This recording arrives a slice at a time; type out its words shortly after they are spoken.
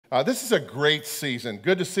This is a great season.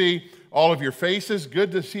 Good to see all of your faces.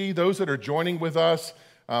 Good to see those that are joining with us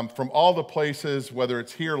from all the places, whether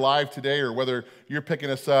it's here live today or whether you're picking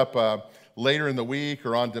us up later in the week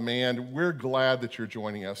or on demand. We're glad that you're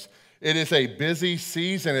joining us. It is a busy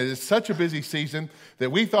season. It is such a busy season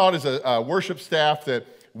that we thought as a worship staff that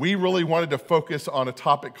we really wanted to focus on a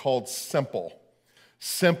topic called simple.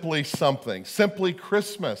 Simply something. Simply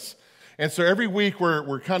Christmas. And so every week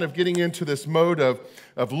we're kind of getting into this mode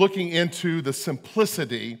of looking into the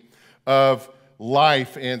simplicity of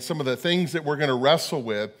life and some of the things that we're going to wrestle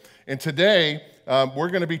with. And today we're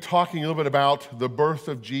going to be talking a little bit about the birth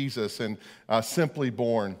of Jesus and simply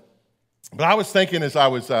born. But I was thinking as I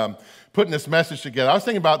was putting this message together, I was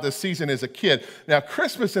thinking about this season as a kid. Now,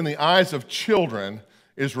 Christmas in the eyes of children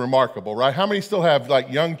is remarkable, right? How many still have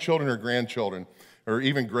like young children or grandchildren or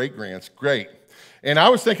even great-grands? Great. And I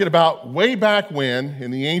was thinking about way back when,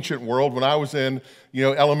 in the ancient world, when I was in,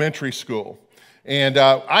 elementary school. And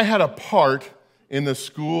I had a part in the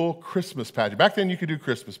school Christmas pageant. Back then, you could do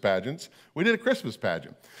Christmas pageants. We did a Christmas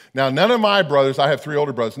pageant. Now, none of my brothers, I have 3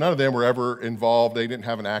 older brothers, none of them were ever involved. They didn't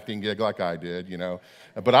have an acting gig like I did,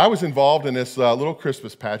 But I was involved in this little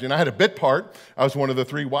Christmas pageant. I had a bit part. I was one of the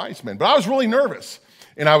 3 wise men. But I was really nervous.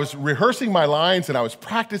 And I was rehearsing my lines, and I was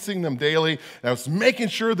practicing them daily, and I was making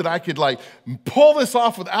sure that I could, pull this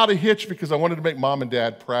off without a hitch because I wanted to make Mom and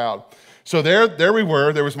Dad proud. So there we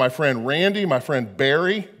were. There was my friend Randy, my friend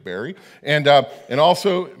Barry, and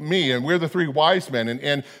also me, and we're the 3 wise men.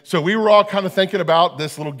 And so we were all kind of thinking about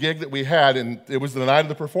this little gig that we had, and it was the night of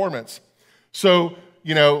the performance. So,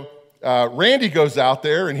 Randy goes out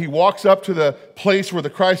there, and he walks up to the place where the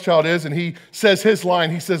Christ child is, and he says his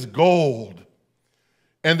line. He says, "Gold."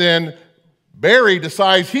 And then Barry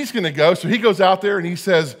decides he's going to go, so he goes out there and he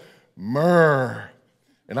says, "Myrrh."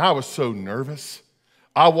 And I was so nervous.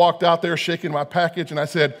 I walked out there shaking my package and I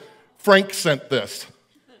said, "Frank sent this."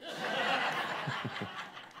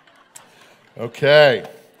 Okay.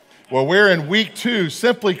 Well, we're in week 2,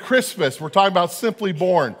 Simply Christmas. We're talking about Simply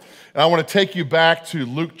Born. And I want to take you back to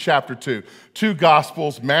Luke chapter 2. 2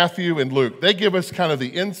 Gospels, Matthew and Luke. They give us kind of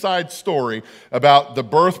the inside story about the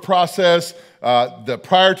birth process, the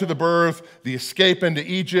prior to the birth, the escape into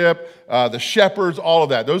Egypt, the shepherds, all of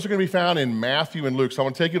that. Those are going to be found in Matthew and Luke. So I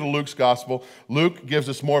want to take you to Luke's Gospel. Luke gives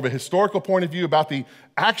us more of a historical point of view about the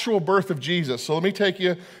actual birth of Jesus. So let me take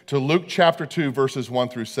you to Luke chapter 2, verses 1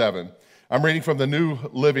 through 7. I'm reading from the New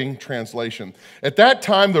Living Translation. At that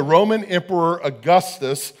time, the Roman Emperor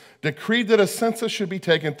Augustus decreed that a census should be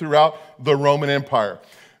taken throughout the Roman Empire.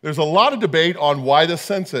 There's a lot of debate on why the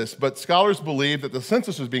census, but scholars believe that the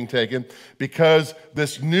census was being taken because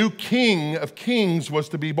this new king of kings was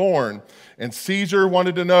to be born. And Caesar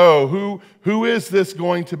wanted to know who is this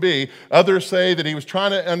going to be. Others say that he was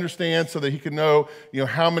trying to understand so that he could know,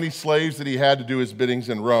 how many slaves that he had to do his biddings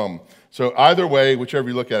in Rome. So either way, whichever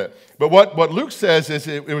you look at it. But what Luke says is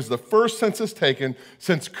it was the first census taken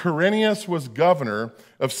since Quirinius was governor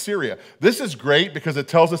of Syria. This is great because it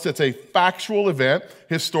tells us it's a factual event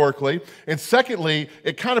historically. And secondly,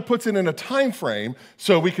 it kind of puts it in a time frame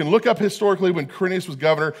so we can look up historically when Quirinius was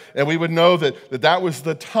governor and we would know that was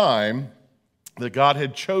the time that God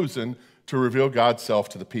had chosen to reveal God's self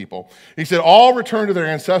to the people. He said, all returned to their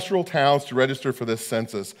ancestral towns to register for this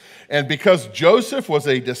census. And because Joseph was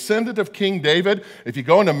a descendant of King David, if you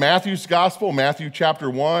go into Matthew's gospel, Matthew chapter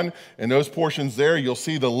 1, and those portions there, you'll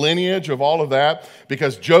see the lineage of all of that.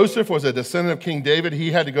 Because Joseph was a descendant of King David,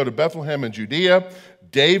 he had to go to Bethlehem in Judea,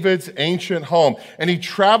 David's ancient home. And he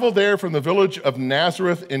traveled there from the village of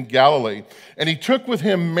Nazareth in Galilee. And he took with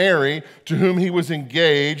him Mary, to whom he was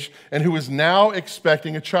engaged, and who was now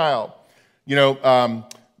expecting a child.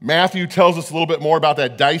 Matthew tells us a little bit more about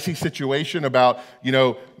that dicey situation about,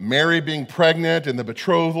 Mary being pregnant and the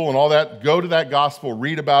betrothal and all that. Go to that gospel,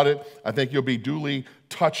 read about it. I think you'll be duly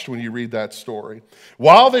touched when you read that story.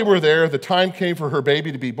 While they were there, the time came for her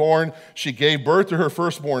baby to be born. She gave birth to her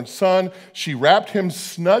firstborn son. She wrapped him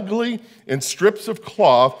snugly in strips of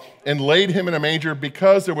cloth and laid him in a manger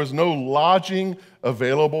because there was no lodging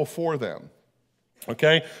available for them.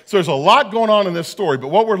 Okay, so there's a lot going on in this story, but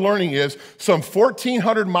what we're learning is some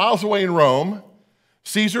 1,400 miles away in Rome,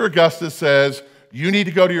 Caesar Augustus says, you need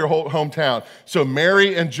to go to your hometown. So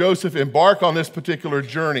Mary and Joseph embark on this particular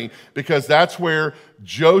journey because that's where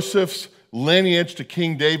Joseph's lineage to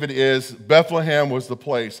King David is. Bethlehem was the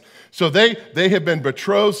place. So they have been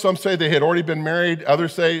betrothed. Some say they had already been married.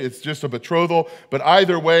 Others say it's just a betrothal. But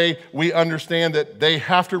either way, we understand that they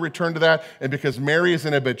have to return to that. And because Mary is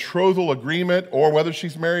in a betrothal agreement, or whether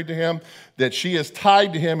she's married to him, that she is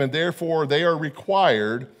tied to him, and therefore they are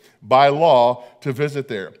required by law to visit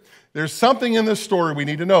there. There's something in this story we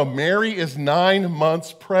need to know. Mary is 9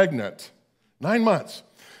 months pregnant. 9 months.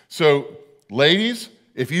 So, ladies,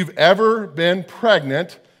 if you've ever been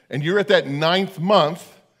pregnant and you're at that 9th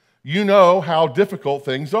month, you know how difficult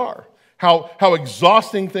things are, how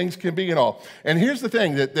exhausting things can be and all. And here's the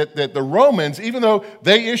thing, that the Romans, even though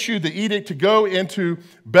they issued the edict to go into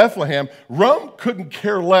Bethlehem, Rome couldn't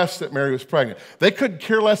care less that Mary was pregnant. They couldn't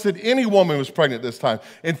care less that any woman was pregnant this time.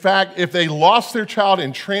 In fact, if they lost their child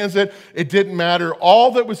in transit, it didn't matter.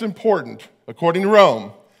 All that was important, according to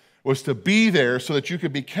Rome, was to be there so that you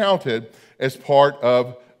could be counted as part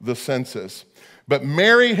of the census. But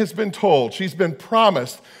Mary has been told, she's been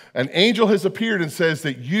promised, an angel has appeared and says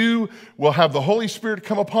that you will have the Holy Spirit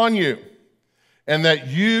come upon you and that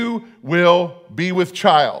you will be with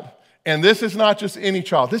child. And this is not just any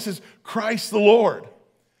child. This is Christ the Lord.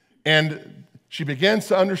 And she begins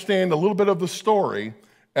to understand a little bit of the story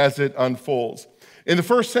as it unfolds. In the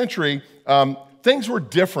first century, things were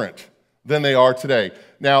different than they are today.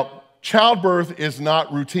 Now, childbirth is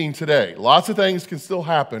not routine today. Lots of things can still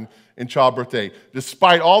happen in childbirth day.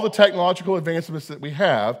 Despite all the technological advancements that we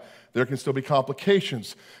have, there can still be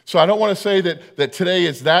complications. So I don't want to say that today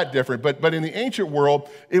is that different, but in the ancient world,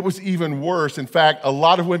 it was even worse. In fact, a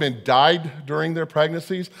lot of women died during their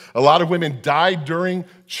pregnancies. A lot of women died during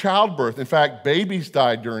childbirth. In fact, babies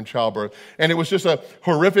died during childbirth. And it was just a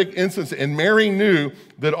horrific instance. And Mary knew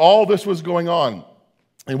that all this was going on.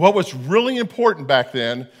 And what was really important back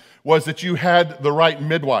then was that you had the right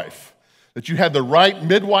midwife. That you had the right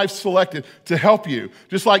midwife selected to help you.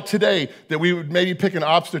 Just like today, that we would maybe pick an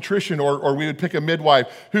obstetrician or we would pick a midwife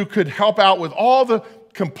who could help out with all the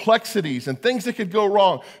complexities and things that could go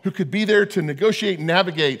wrong, who could be there to negotiate and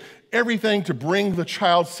navigate everything to bring the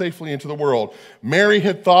child safely into the world. Mary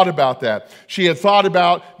had thought about that. She had thought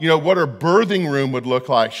about, what her birthing room would look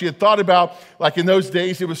like. She had thought about, like in those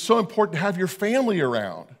days, it was so important to have your family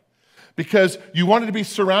around, because you wanted to be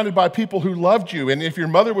surrounded by people who loved you. And if your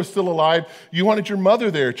mother was still alive, you wanted your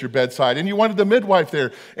mother there at your bedside. And you wanted the midwife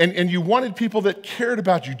there. And you wanted people that cared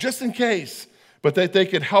about you just in case, but that they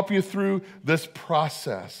could help you through this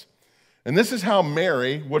process. And this is how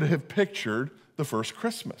Mary would have pictured the first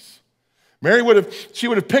Christmas. Mary would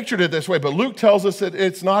have pictured it this way, but Luke tells us that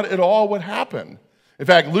it's not at all what happened. In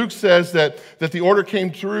fact, Luke says that the order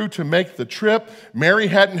came through to make the trip. Mary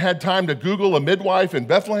hadn't had time to Google a midwife in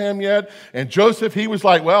Bethlehem yet. And Joseph, he was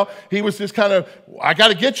like, he was just kind of, I got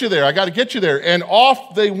to get you there. I got to get you there. And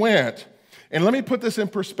off they went. And let me put this in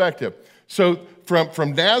perspective. So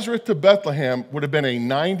from Nazareth to Bethlehem would have been a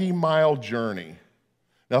 90-mile journey.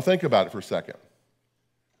 Now think about it for a second.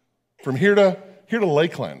 From here to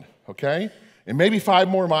Lakeland, okay? And maybe 5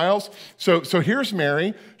 more miles. So here's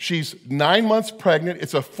Mary. She's 9 months pregnant.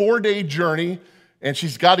 It's a 4-day journey, and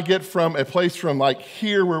she's got to get from a place from like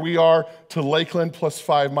here where we are to Lakeland plus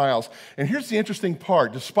 5 miles. And here's the interesting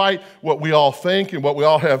part. Despite what we all think and what we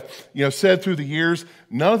all have said through the years,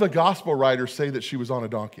 none of the gospel writers say that she was on a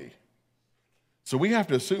donkey. So we have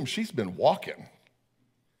to assume she's been walking.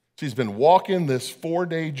 She's been walking this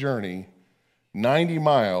 4-day journey, 90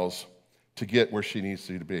 miles, to get where she needs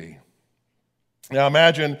to be. Now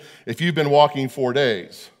imagine if you've been walking 4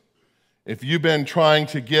 days, if you've been trying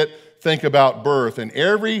to think about birth and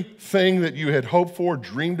everything that you had hoped for,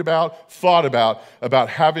 dreamed about, thought about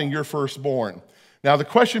having your firstborn. Now the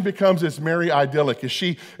question becomes, is Mary idyllic? Is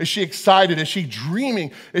she excited? Is she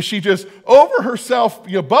dreaming? Is she just over herself,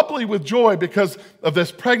 bubbly with joy because of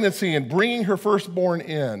this pregnancy and bringing her firstborn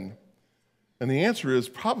in? And the answer is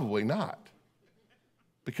probably not,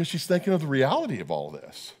 because she's thinking of the reality of all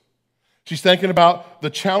this. She's thinking about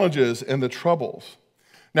the challenges and the troubles.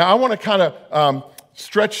 Now, I want to kind of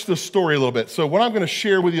stretch the story a little bit. So what I'm going to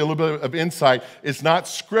share with you a little bit of insight is not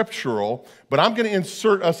scriptural, but I'm going to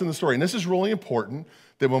insert us in the story. And this is really important,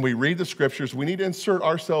 that when we read the scriptures, we need to insert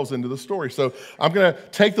ourselves into the story. So I'm going to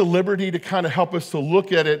take the liberty to kind of help us to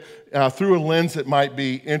look at it through a lens that might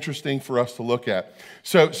be interesting for us to look at.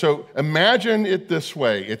 So imagine it this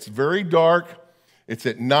way. It's very dark. It's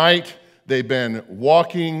at night. They've been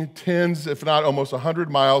walking tens, if not almost 100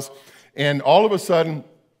 miles. And all of a sudden,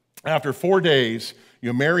 after 4 days,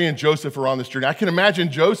 Mary and Joseph are on this journey. I can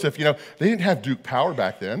imagine Joseph, they didn't have Duke Power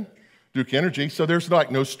back then, Duke Energy. So there's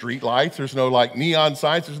no street lights. There's no neon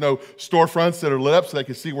signs. There's no storefronts that are lit up so they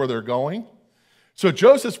can see where they're going. So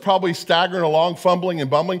Joseph's probably staggering along, fumbling and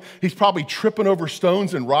bumbling. He's probably tripping over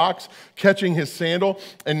stones and rocks, catching his sandal,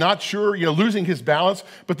 and not sure, losing his balance.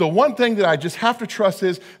 But the one thing that I just have to trust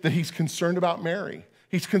is that he's concerned about Mary.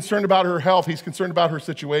 He's concerned about her health. He's concerned about her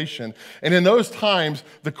situation. And in those times,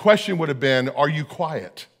 the question would have been, are you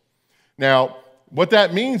quiet? Now, What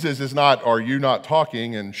that means is not, are you not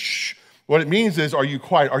talking and shh. What it means is, are you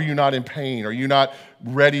quiet? Are you not in pain? Are you not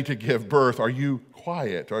ready to give birth? Are you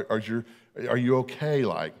quiet? Are you okay?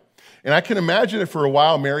 And I can imagine it for a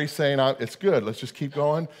while, Mary saying, it's good, let's just keep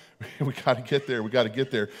going. We got to get there, we got to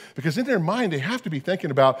get there. Because in their mind, they have to be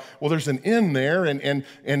thinking about, well, there's an inn there, and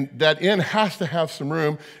that inn has to have some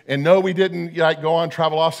room. And no, we didn't go on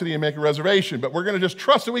Travelocity and make a reservation, but we're going to just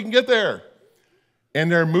trust that we can get there. And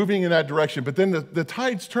they're moving in that direction. But then the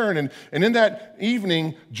tides turn, and in that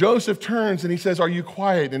evening, Joseph turns and he says, are you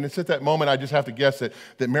quiet? And it's at that moment, I just have to guess it,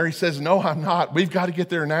 that Mary says, no, I'm not. We've got to get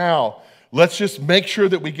there now. Let's just make sure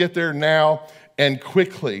that we get there now and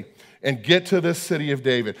quickly and get to this city of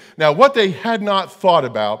David. Now, what they had not thought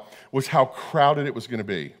about was how crowded it was going to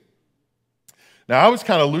be. Now, I was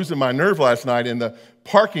kind of losing my nerve last night in the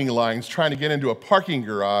parking lines trying to get into a parking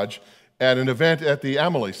garage at an event at the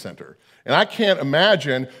Amalie Center. And I can't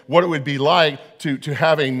imagine what it would be like to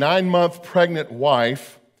have a 9-month pregnant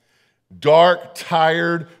wife, dark,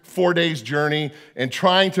 tired, 4 days journey, and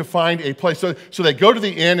trying to find a place. So they go to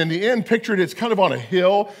the inn, and the inn, pictured it's kind of on a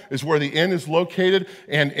hill, is where the inn is located,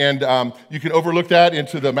 and you can overlook that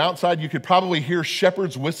into the mountainside. You could probably hear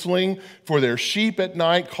shepherds whistling for their sheep at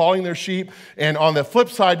night, calling their sheep, and on the flip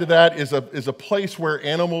side to that is a place where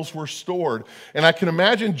animals were stored. And I can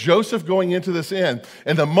imagine Joseph going into this inn,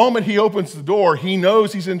 and the moment he opens the door, he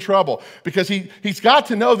knows he's in trouble, because he's got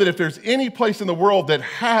to know that if there's any place in the world that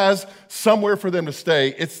has somewhere for them to stay,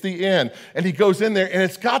 it's the inn. And he goes in there, and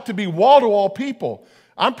it's got to be wall-to-wall people.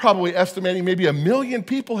 I'm probably estimating maybe 1 million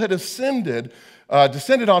people had descended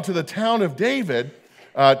onto the town of David,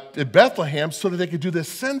 Bethlehem, so that they could do this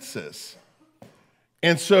census.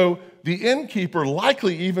 And so the innkeeper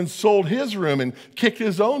likely even sold his room and kicked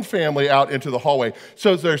his own family out into the hallway.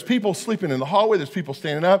 So there's people sleeping in the hallway, there's people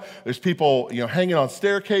standing up, there's people hanging on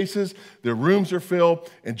staircases, their rooms are filled,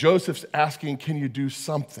 and Joseph's asking, can you do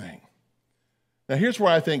something? Now, here's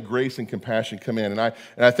where I think grace and compassion come in. And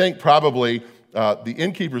I think probably the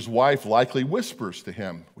innkeeper's wife likely whispers to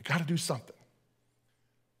him, we got to do something.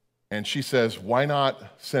 And she says, why not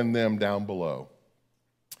send them down below?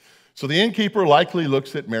 So the innkeeper likely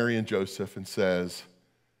looks at Mary and Joseph and says,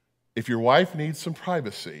 if your wife needs some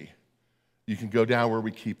privacy, you can go down where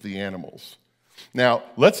we keep the animals. Now,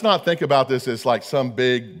 let's not think about this as like some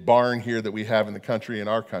big barn here that we have in the country, in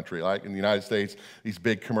our country, like in the United States, these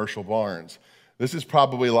big commercial barns. This is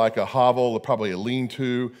probably like a hovel, probably a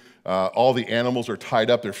lean-to. All the animals are tied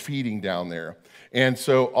up. They're feeding down there. And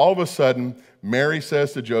so all of a sudden, Mary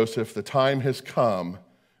says to Joseph, the time has come.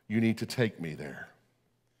 You need to take me there.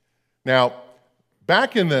 Now,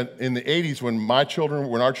 back in the 80s when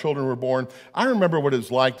our children were born, I remember what it was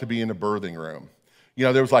like to be in a birthing room.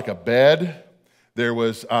 There was like a bed. There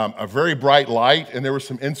was a very bright light, and there were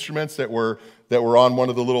some instruments that were on one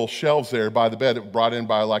of the little shelves there by the bed that were brought in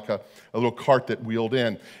by like a little cart that wheeled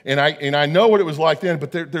in. And I know what it was like then,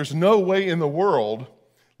 but there's no way in the world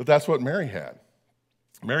that that's what Mary had.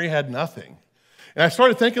 Mary had nothing. And I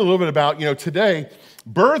started thinking a little bit about, today,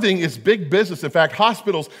 birthing is big business. In fact,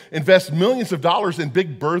 hospitals invest millions of dollars in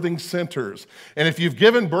big birthing centers. And if you've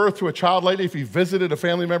given birth to a child lately, if you've visited a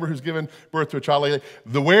family member who's given birth to a child lately,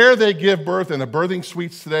 where they give birth in the birthing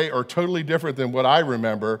suites today are totally different than what I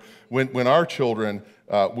remember when our children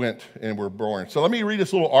went and were born. So let me read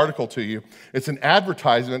this little article to you. It's an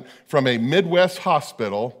advertisement from a Midwest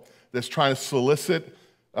hospital that's trying to solicit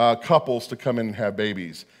couples to come in and have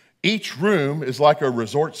babies. Each room is like a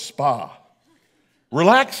resort spa.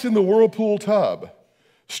 Relax in the whirlpool tub.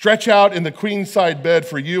 Stretch out in the queen-side bed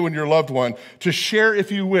for you and your loved one to share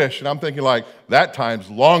if you wish. And I'm thinking like, that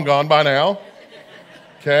time's long gone by now.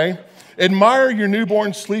 Okay? Admire your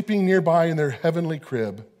newborn sleeping nearby in their heavenly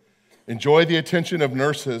crib. Enjoy the attention of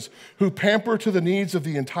nurses who pamper to the needs of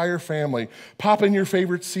the entire family. Pop in your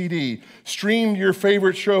favorite CD. Stream your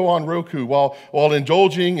favorite show on Roku while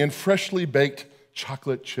indulging in freshly baked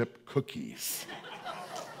chocolate chip cookies.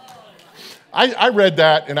 I read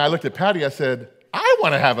that and I looked at Patty. I said, I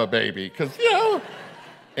want to have a baby because,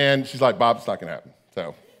 And she's like, Bob, it's not going to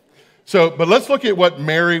happen. But let's look at what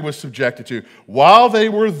Mary was subjected to. While they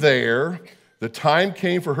were there, the time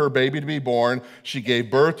came for her baby to be born. She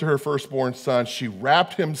gave birth to her firstborn son. She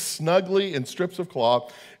wrapped him snugly in strips of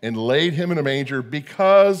cloth and laid him in a manger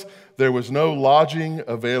because there was no lodging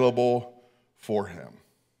available for him.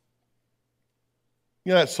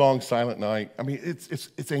 You know that song, Silent Night? I mean,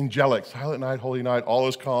 it's angelic. Silent night, holy night, all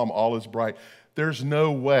is calm, all is bright. There's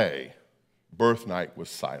no way birth night was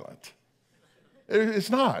silent. It's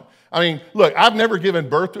not. I mean, look, I've never given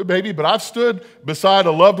birth to a baby, but I've stood beside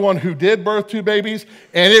a loved one who did birth to babies,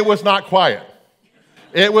 and it was not quiet.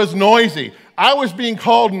 It was noisy. I was being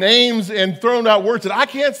called names and thrown out words that I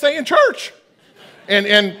can't say in church.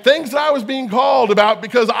 And things that I was being called about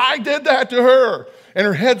because I did that to her. And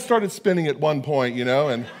her head started spinning at one point,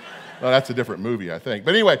 and well, that's a different movie, I think.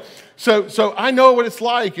 But anyway, so I know what it's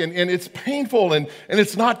like, and it's painful, and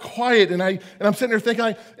it's not quiet. And I'm sitting there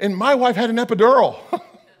thinking, and my wife had an epidural.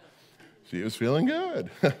 She was feeling good.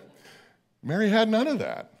 Mary had none of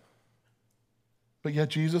that. But yet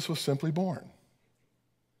Jesus was simply born.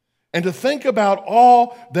 And to think about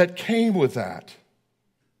all that came with that,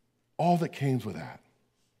 all that came with that.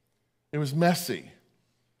 It was messy.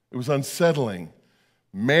 It was unsettling.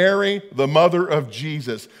 Mary, the mother of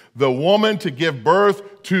Jesus, the woman to give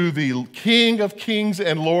birth to the King of Kings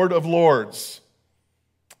and Lord of Lords.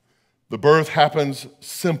 The birth happens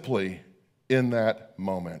simply in that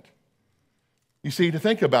moment. You see, to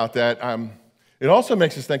think about that, it also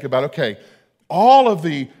makes us think about, okay, all of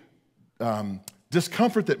the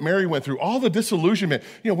discomfort that Mary went through, all the disillusionment.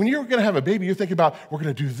 When you're going to have a baby, you're thinking about, we're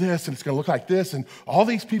going to do this, and it's going to look like this, and all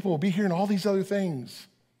these people will be here, and all these other things.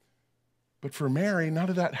 But for Mary, none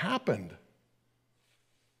of that happened.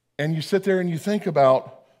 And you sit there and you think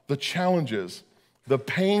about the challenges, the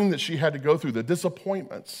pain that she had to go through, the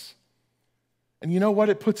disappointments. And you know what?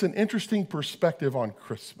 It puts an interesting perspective on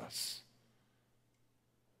Christmas.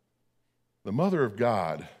 The mother of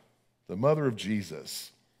God, the mother of Jesus,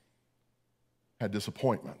 had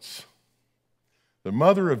disappointments. The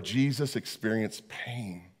mother of Jesus experienced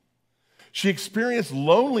pain. She experienced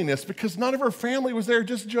loneliness because none of her family was there,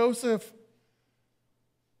 just Joseph.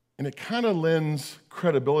 And it kind of lends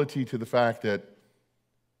credibility to the fact that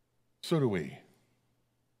so do we.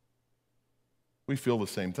 We feel the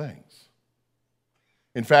same things.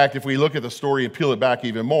 In fact, if we look at the story and peel it back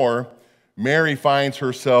even more, Mary finds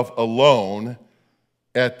herself alone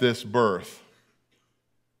at this birth.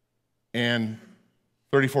 And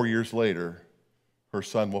 34 years later, her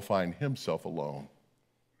son will find himself alone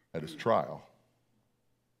at his trial.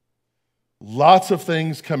 Lots of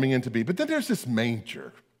things coming into being. But then there's this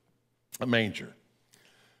manger, a manger.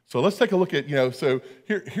 So let's take a look at, so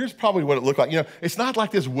here's probably what it looked like. It's not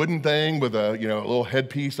like this wooden thing with a little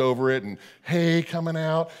headpiece over it and hay coming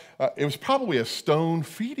out. It was probably a stone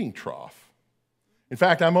feeding trough. In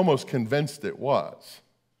fact, I'm almost convinced it was.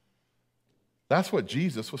 That's what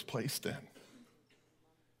Jesus was placed in.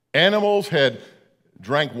 Animals had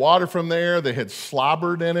drank water from there. They had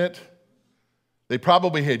slobbered in it. They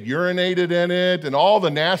probably had urinated in it and all the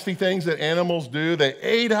nasty things that animals do. They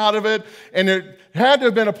ate out of it. And there had to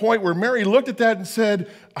have been a point where Mary looked at that and said,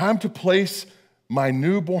 I'm to place my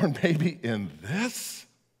newborn baby in this?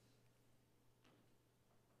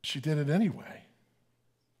 She did it anyway.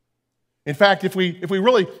 In fact, if we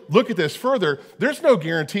really look at this further, there's no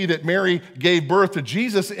guarantee that Mary gave birth to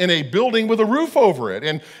Jesus in a building with a roof over it.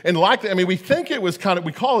 And we think it was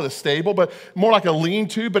we call it a stable, but more like a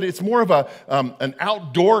lean-to, but it's more of an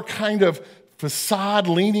outdoor kind of facade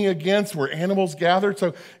leaning against where animals gathered.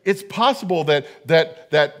 So it's possible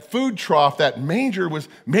that food trough, that manger, was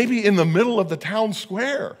maybe in the middle of the town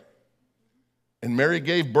square. And Mary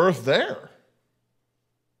gave birth there.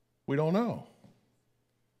 We don't know.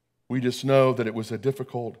 We just know that it was a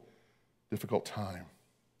difficult time.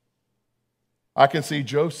 I can see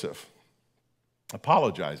Joseph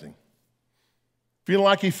apologizing, feeling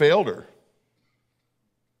like he failed her.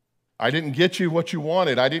 I didn't get you what you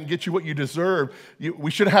wanted. I didn't get you what you deserved. We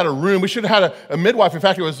should have had a room. We should have had a midwife. In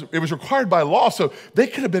fact, it was required by law, so they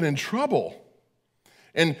could have been in trouble.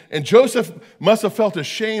 And Joseph must have felt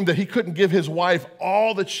ashamed that he couldn't give his wife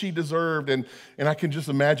all that she deserved. And I can just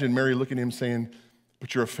imagine Mary looking at him saying,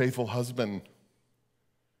 but you're a faithful husband.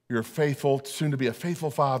 You're a faithful, soon to be a faithful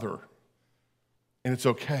father. And it's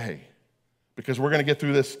okay because we're going to get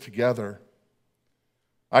through this together.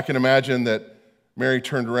 I can imagine that Mary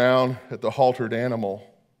turned around at the haltered animal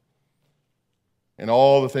and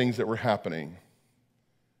all the things that were happening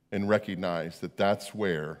and recognized that that's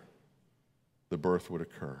where the birth would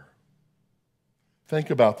occur. Think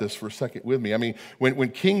about this for a second with me.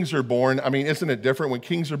 When kings are born, isn't it different? When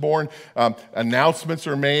kings are born, announcements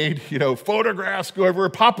are made, photographs go everywhere,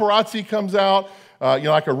 paparazzi comes out,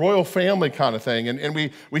 like a royal family kind of thing. And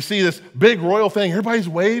we see this big royal thing. Everybody's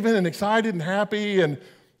waving and excited and happy,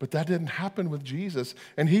 but that didn't happen with Jesus,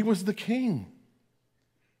 and he was the king.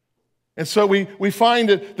 And so we find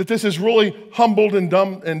that this is really humbled and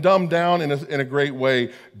dumbed down in a great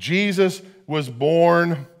way. Jesus was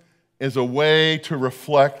born as a way to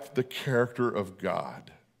reflect the character of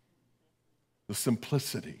God, the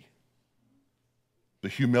simplicity, the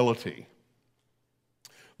humility,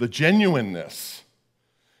 the genuineness.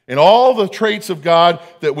 And all the traits of God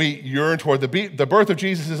that we yearn toward. The birth of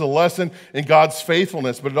Jesus is a lesson in God's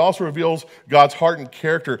faithfulness, but it also reveals God's heart and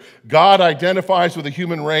character. God identifies with the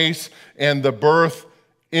human race, and the birth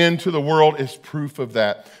into the world is proof of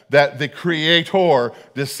that. That the Creator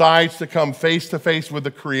decides to come face to face with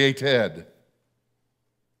the created.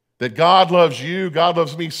 That God loves you, God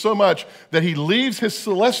loves me so much that he leaves his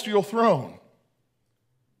celestial throne,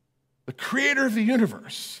 the creator of the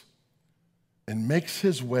universe, and makes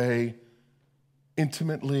his way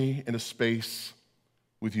intimately in a space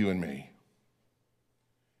with you and me.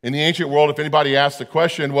 In the ancient world, if anybody asked the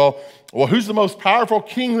question, well, who's the most powerful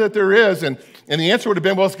king that there is? And the answer would have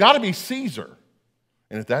been, well, it's got to be Caesar.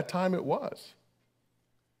 And at that time it was.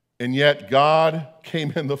 And yet God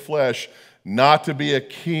came in the flesh not to be a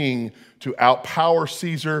king to outpower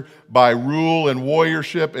Caesar by rule and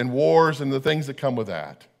warriorship and wars and the things that come with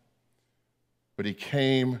that. But he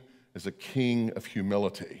came as a king of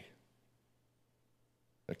humility,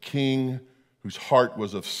 a king whose heart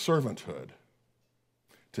was of servanthood,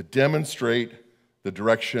 to demonstrate the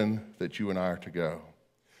direction that you and I are to go.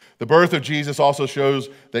 The birth of Jesus also shows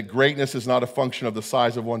that greatness is not a function of the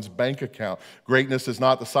size of one's bank account. Greatness is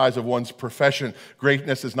not the size of one's profession.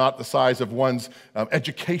 Greatness is not the size of one's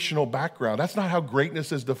educational background. That's not how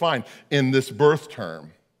greatness is defined in this birth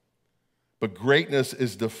term. But greatness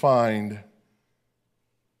is defined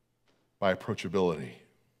by approachability.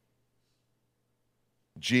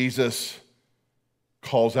 Jesus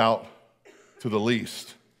calls out to the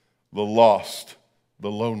least, the lost,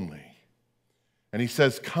 the lonely. And he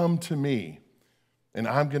says, come to me, and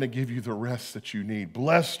I'm going to give you the rest that you need.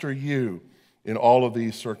 Blessed are you in all of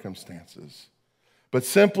these circumstances. But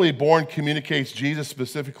simply born communicates Jesus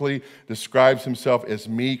specifically describes himself as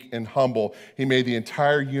meek and humble. He made the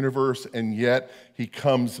entire universe, and yet he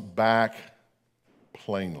comes back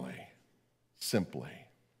plainly, simply.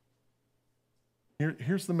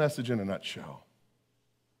 Here's the message in a nutshell.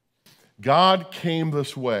 God came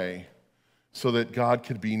this way so that God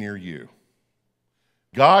could be near you.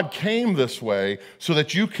 God came this way so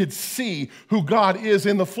that you could see who God is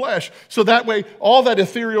in the flesh. So that way, all that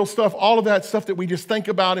ethereal stuff, all of that stuff that we just think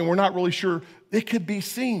about and we're not really sure, it could be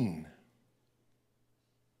seen.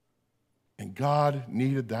 And God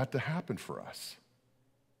needed that to happen for us.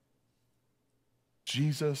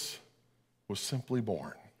 Jesus was simply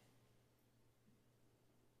born.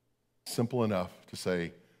 Simple enough to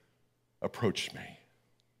say, approach me.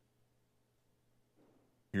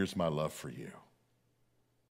 Here's my love for you.